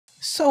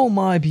So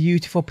my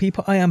beautiful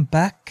people, I am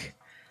back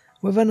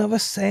with another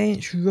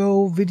Saints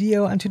Row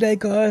video, and today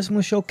guys I'm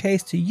going to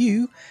showcase to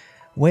you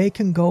where you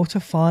can go to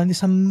find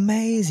this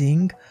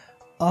amazing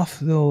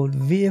off-road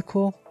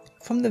vehicle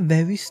from the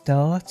very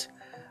start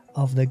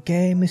of the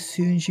game as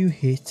soon as you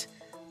hit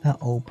that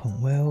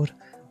open world,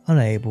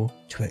 unable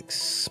to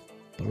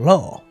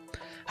explore.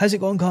 How's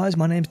it going guys?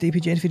 My name's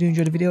DPJ, and if you do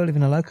enjoy the video,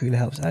 leaving a like really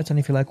helps out, and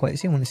if you like what you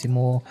see and want to see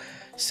more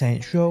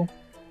Saints Row,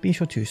 be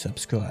sure to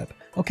subscribe.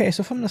 Okay,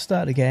 so from the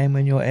start of the game,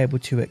 when you're able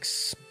to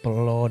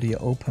explore the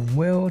open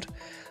world,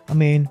 I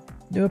mean,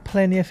 there are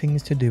plenty of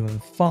things to do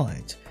and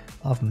find.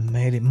 I've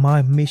made it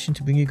my mission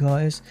to bring you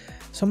guys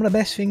some of the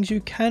best things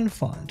you can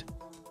find.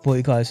 Brought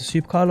you guys a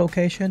supercar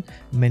location,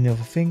 many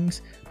other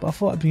things, but I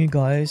thought I'd bring you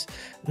guys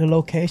the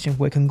location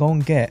where you can go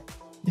and get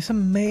this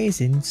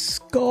amazing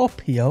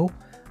Scorpio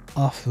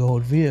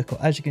off-road vehicle.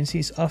 As you can see,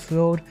 it's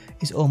off-road,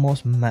 it's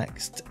almost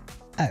maxed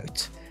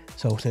out.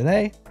 So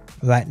today,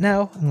 right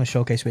now, I'm going to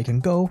showcase where you can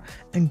go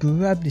and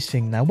grab this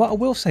thing. Now what I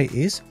will say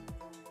is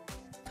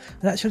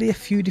there's actually a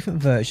few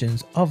different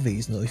versions of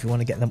these. Now if you want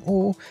to get them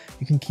all,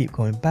 you can keep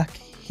going back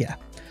here.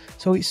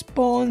 So it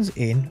spawns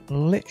in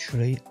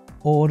literally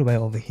all the way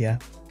over here,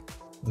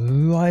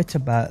 right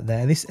about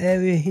there. This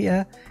area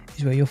here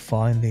is where you'll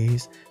find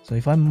these. So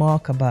if I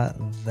mark about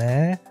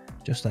there,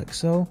 just like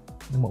so,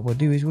 then what we'll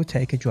do is we'll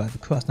take a drive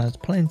across. Now there's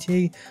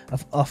plenty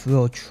of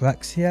off-road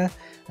tracks here,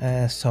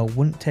 so I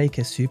wouldn't take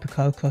a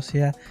supercar across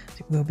here.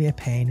 It will be a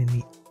pain in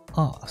the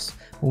arse.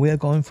 But we are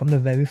going from the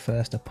very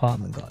first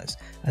apartment guys.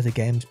 As the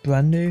game's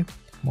brand new,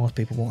 most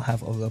people won't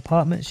have other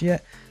apartments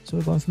yet, so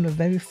we're going from the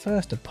very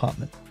first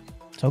apartment.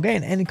 So get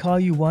in any car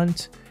you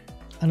want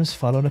and just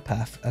follow the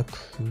path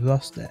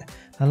across there.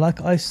 And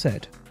like I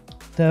said,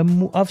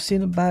 I've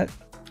seen about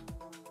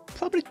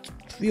probably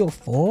 3 or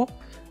 4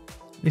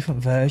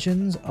 different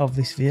versions of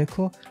this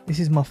vehicle. This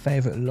is my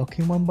favorite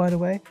looking one, by the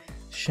way.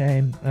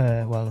 Shame,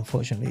 well,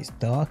 unfortunately it's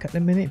dark at the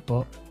minute,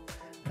 but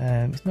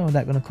it's not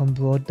that going to come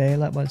broad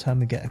daylight by the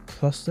time we get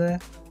across there.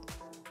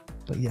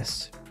 But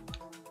yes.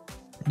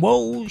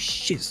 Whoa,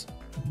 shiz.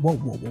 Whoa,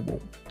 whoa, whoa,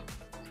 whoa.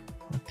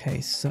 Okay,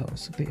 so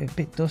it's a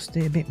bit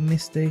dusty, a bit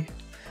misty.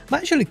 I'm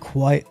actually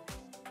quite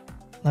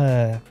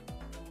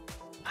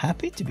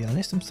happy, to be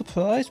honest. I'm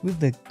surprised with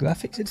the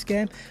graphics of this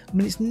game. I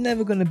mean, it's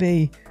never going to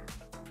be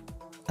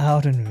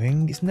Elden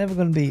Ring, it's never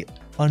going to be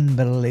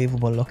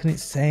unbelievable looking.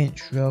 It's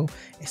Saints Row,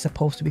 it's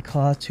supposed to be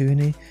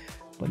cartoony,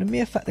 but the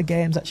mere fact the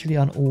game's actually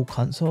on all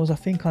consoles, I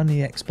think on the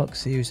Xbox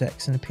Series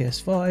X and the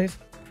PS5,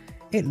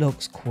 it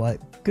looks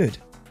quite good.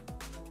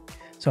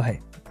 So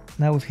hey,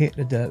 now we've hit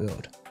the dirt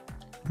road.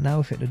 Now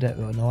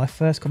I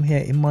first come here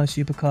in my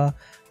supercar,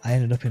 I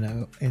ended up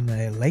in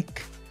a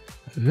lake.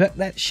 Wreck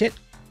that shit,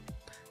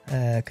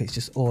 cause it's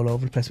just all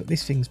over the place. But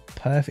this thing's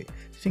perfect.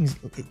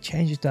 It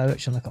changes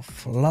direction like a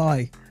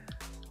fly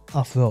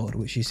off-road,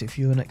 which is if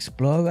you're an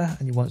explorer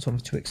and you want something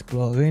to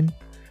explore in,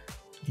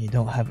 you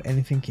don't have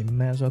anything, you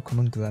may as well come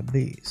and grab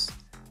these.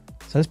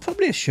 So there's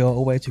probably a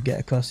shorter way to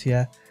get across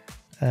here,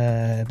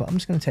 but I'm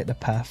just going to take the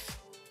path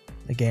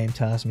the game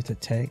tells me to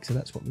take, so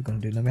that's what we're going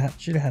to do. Now we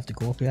actually have to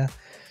go up here.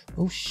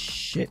 Oh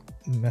shit,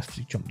 we have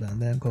to jump down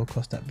there and go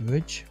across that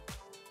bridge,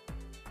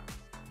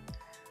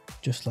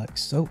 just like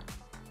so.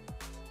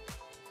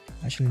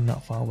 Actually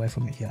not far away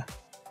from it here.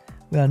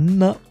 We are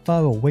not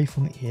far away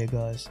from it here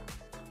guys.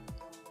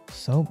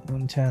 So I'm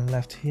going to turn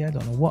left here. I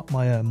don't know what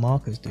my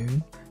marker's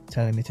doing,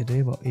 telling me to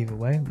do, but either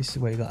way, this is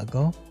where you gotta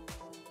go.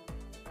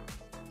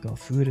 Go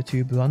through the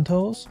 2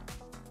 Brontos.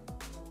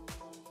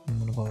 I'm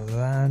gonna go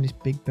around this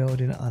big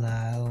building on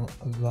our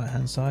right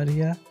hand side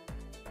here,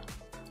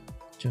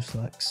 just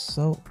like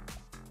so.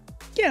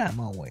 Get out of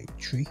my way,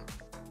 tree.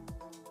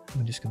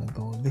 I'm just gonna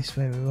go this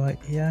way right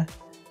here,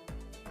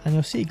 and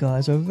you'll see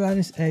guys, around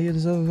this area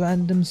there's a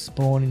random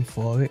spawning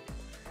for it.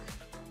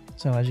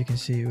 So as you can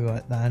see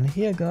right down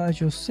here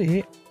guys, you'll see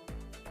it.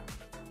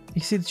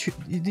 You see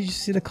did you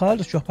see the car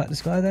just drop out the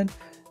sky then?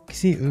 You can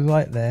see it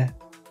right there.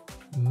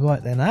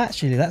 Right there. Now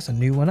actually that's a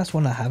new one, that's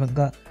one I haven't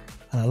got.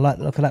 And I like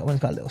the look of that one,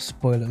 it's got a little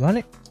spoiler on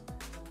it.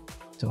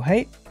 So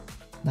hey,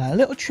 now a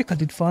little trick I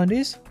did find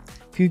is,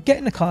 if you get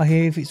in the car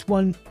here, if it's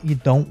one you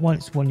don't want,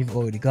 it's one you've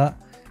already got,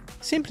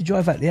 simply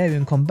drive out the area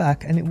and come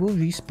back and it will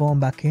respawn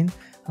back in.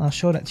 And I'll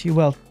show that to you.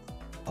 Well,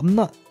 I'm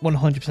not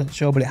 100%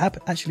 sure, but it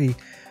actually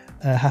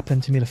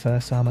happened to me the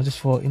first time. I just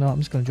thought, you know, I'm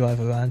just going to drive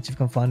around, see if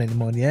I can find any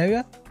more in the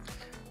area.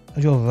 I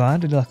drove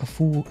around, did like a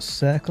full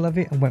circle of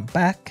it and went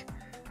back,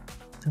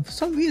 and for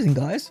some reason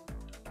guys,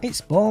 it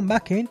spawned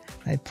back in.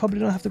 I probably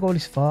don't have to go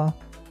this far,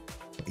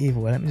 but either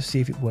way, let me just see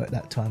if it worked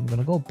that time. I'm going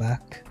to go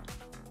back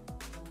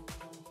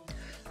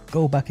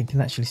and you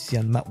can actually see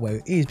on the map where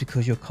it is,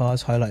 because your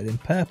car's highlighted in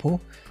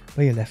purple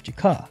where you left your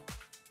car.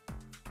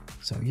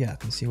 So yeah, I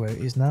can see where it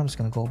is now. I'm just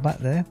going to go back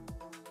there,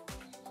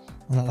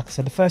 and like I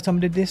said, the first time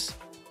I did this,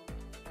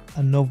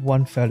 another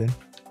one fell in,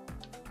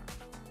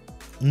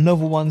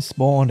 another one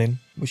spawned in,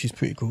 which is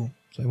pretty cool.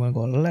 So you want to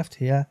go on the left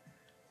here,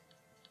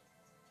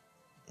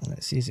 and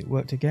let's see if it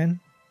worked again.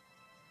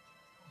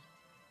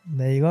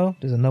 There you go,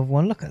 there's another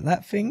one. Look at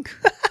that thing.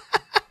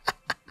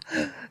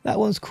 That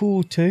one's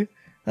cool too.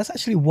 That's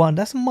actually one.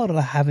 That's a model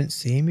I haven't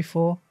seen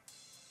before.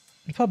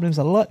 The problem is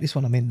I like this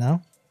one I'm in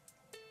now.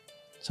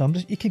 So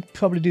you could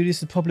probably do this.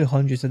 There's probably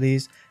hundreds of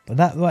these. But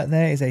that right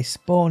there is a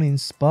spawning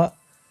spot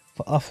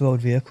for off-road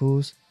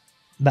vehicles.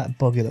 That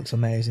buggy looks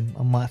amazing.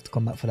 I might have to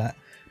come back for that.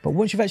 But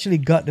once you've actually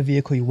got the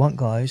vehicle you want,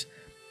 guys,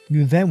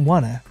 you then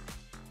want to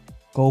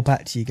go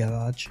back to your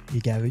garage.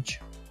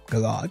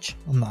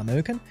 I'm not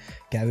American.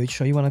 Garage.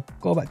 So you want to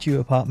go back to your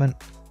apartment.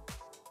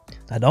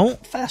 Now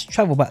don't fast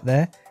travel back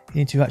there. You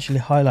need to actually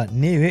highlight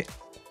near it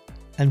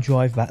and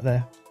drive back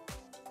there.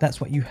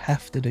 That's what you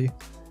have to do.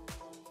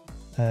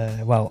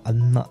 Well,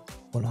 I'm not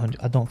 100.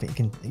 I don't think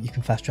you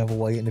can fast travel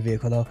while you're in the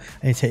vehicle though,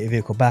 and you take your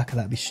vehicle back, and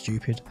that'd be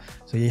stupid.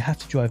 So you have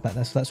to drive back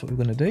there. So that's what we're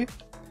going to do.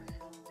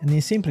 And then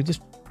you simply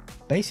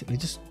basically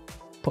just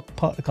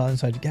park the car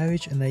inside the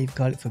garage, and there you've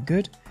got it for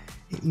good.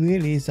 It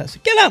really is that. So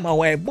get out of my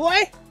way,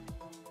 boy!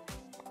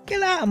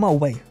 Get out of my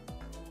way!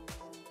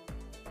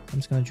 I'm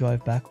just going to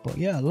drive back, but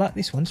yeah, I like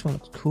this one. This one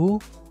looks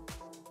cool.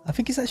 I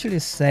think it's actually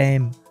the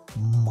same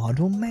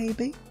model,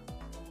 maybe.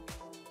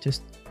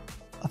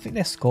 I think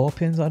they're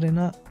Scorpions, are they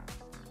not?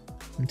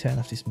 Let me turn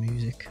off this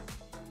music.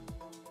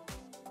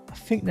 I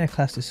think they're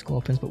classed as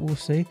Scorpions, but we'll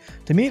see.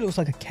 To me, it looks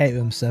like a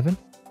KTM-7.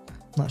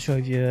 Not sure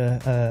if you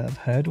have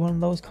heard one of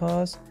those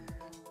cars.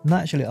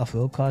 Not actually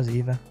off-road cars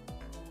either.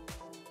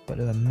 But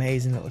they're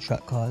amazing little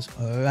track cars.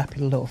 Rapid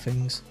little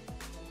things.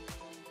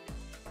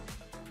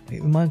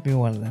 It reminds me of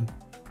one of them.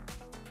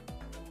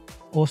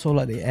 Also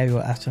like the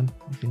Aero Atom.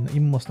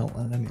 You must know what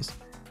one of them is.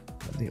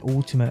 The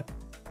ultimate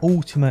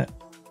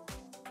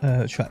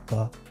track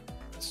car.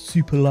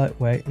 Super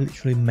lightweight,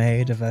 literally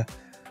made of a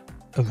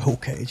roll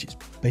cage. It's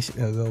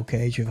basically a roll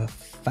cage with a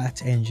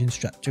fat engine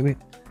strapped to it.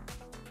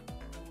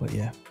 But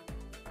yeah,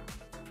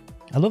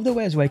 I love the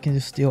ways where you can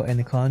just steal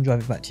any car and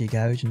drive it back to your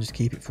garage and just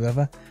keep it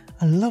forever.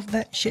 I love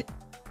that shit.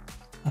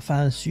 I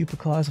found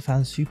supercars, I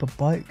found super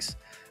bikes.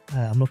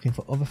 I'm looking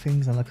for other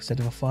things, and like I said,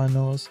 if I find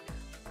those,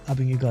 I'll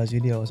bring you guys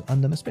videos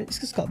on them. It's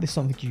just got to be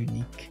something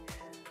unique.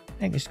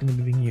 I ain't just going to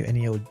be bringing you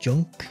any old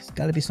junk. It's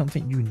got to be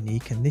something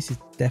unique, and this is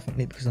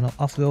definitely, because I'm not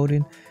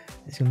off-roading,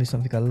 it's going to be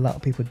something a lot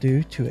of people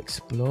do to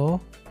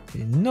explore.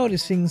 You know,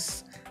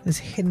 there's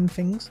hidden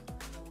things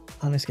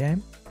on this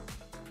game.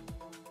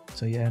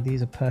 So yeah,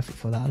 these are perfect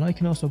for that. I know you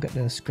can also get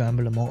the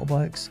scrambler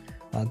motorbikes,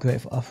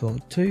 great for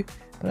off-road too,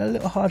 but a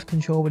little hard to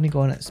control when you're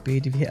going at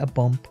speed. If you hit a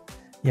bump,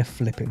 you're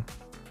flipping.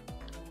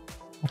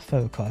 I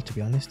prefer a car, to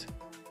be honest.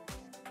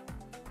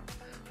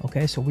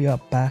 Okay, so we are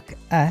back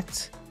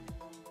at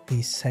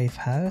the safe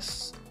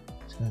house.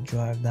 Just gonna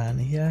drive down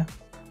here.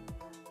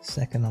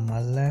 Second on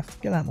my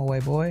left. Get out my way,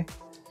 boy.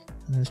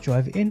 And let's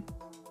drive it in.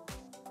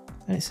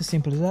 And it's as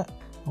simple as that.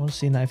 I want to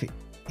see now if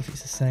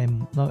it's the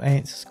same. No, it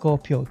ain't. It's a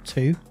Scorpio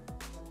 2.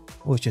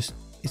 Or it's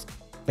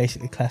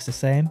basically classed the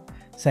same.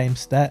 Same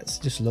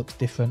stats, just looks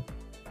different.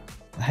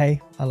 But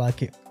hey, I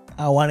like it.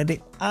 I wanted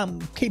it. I'm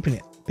keeping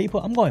it.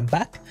 People, I'm going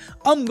back.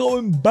 I'm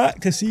going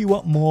back to see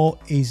what more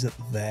is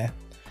there.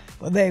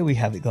 But there we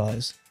have it,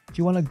 guys. If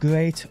you want a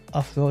great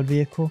off-road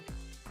vehicle,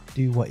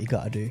 do what you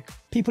gotta do.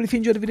 People, if you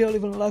enjoyed the video,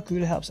 leave a like, it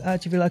really helps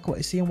out. If you like what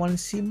you see and want to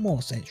see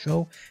more Saints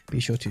Row, be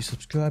sure to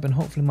subscribe, and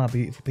hopefully, my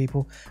beautiful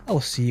people, I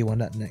will see you on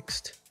that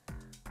next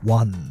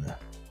one.